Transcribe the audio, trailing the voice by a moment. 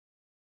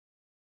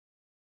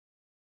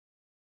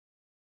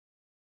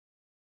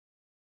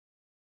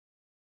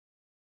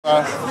Two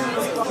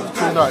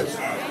notes.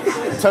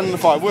 10 and the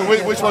 5.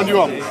 Which one do you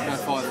want?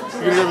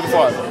 5. You're going to go with the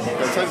 5.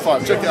 Okay, take the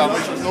 5. Check it out.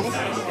 Make sure it's normal.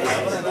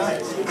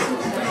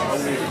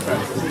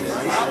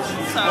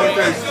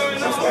 Okay.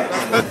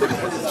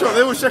 Sure,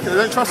 they always check it. They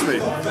don't trust me.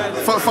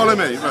 Follow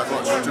me. Right,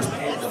 watch. Just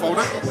fold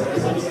it.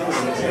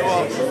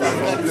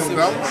 Little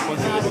down.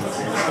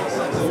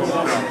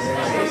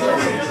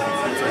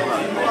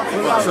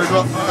 Right, so you've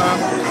got,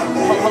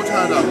 hold your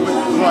hand up.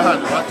 Right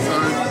hand, right? So,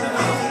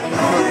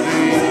 I'm going to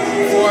put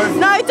the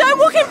 5. No, don't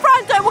walk in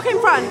front, don't walk in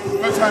front.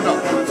 Both hand up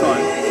all the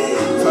time.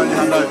 Turn your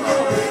hand over.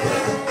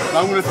 And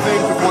I'm going to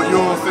think of what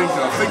you're thinking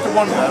of. Think of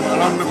one of them,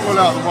 and I'm going to pull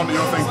out the one that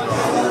you're thinking of.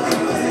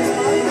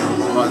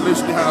 Right,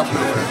 loosen your hand up a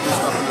little bit.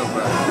 Loosen up a little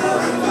bit.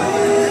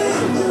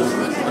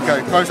 Okay,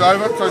 close it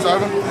over, close it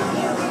over.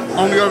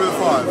 Only over the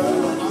 5.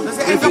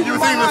 You were thinking of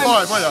the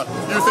 5, weren't you?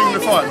 You were thinking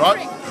of the 5,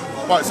 right?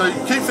 Right, so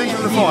keep thinking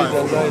of the 5.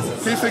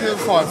 Keep thinking of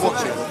the 5,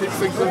 watch it. Keep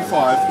thinking of the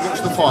 5,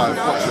 watch the 5,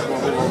 watch it.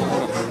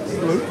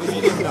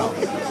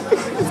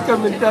 It's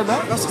coming down.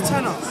 That's a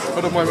tenner.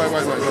 Hold on, wait.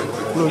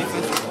 Look.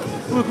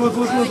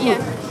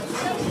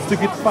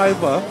 Stick it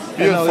 5.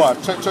 You have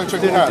 5,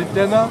 check your hand.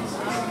 Tenner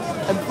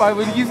and 5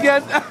 will you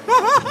get? No.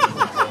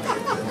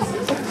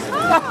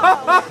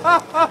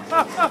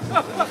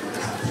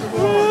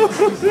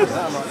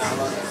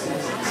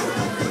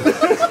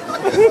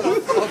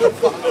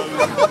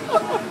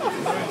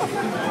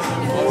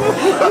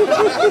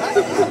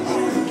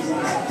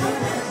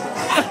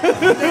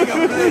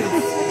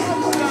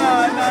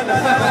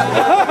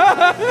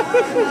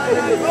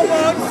 Come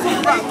on,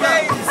 3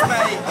 games,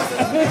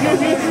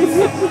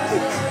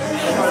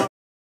 mate.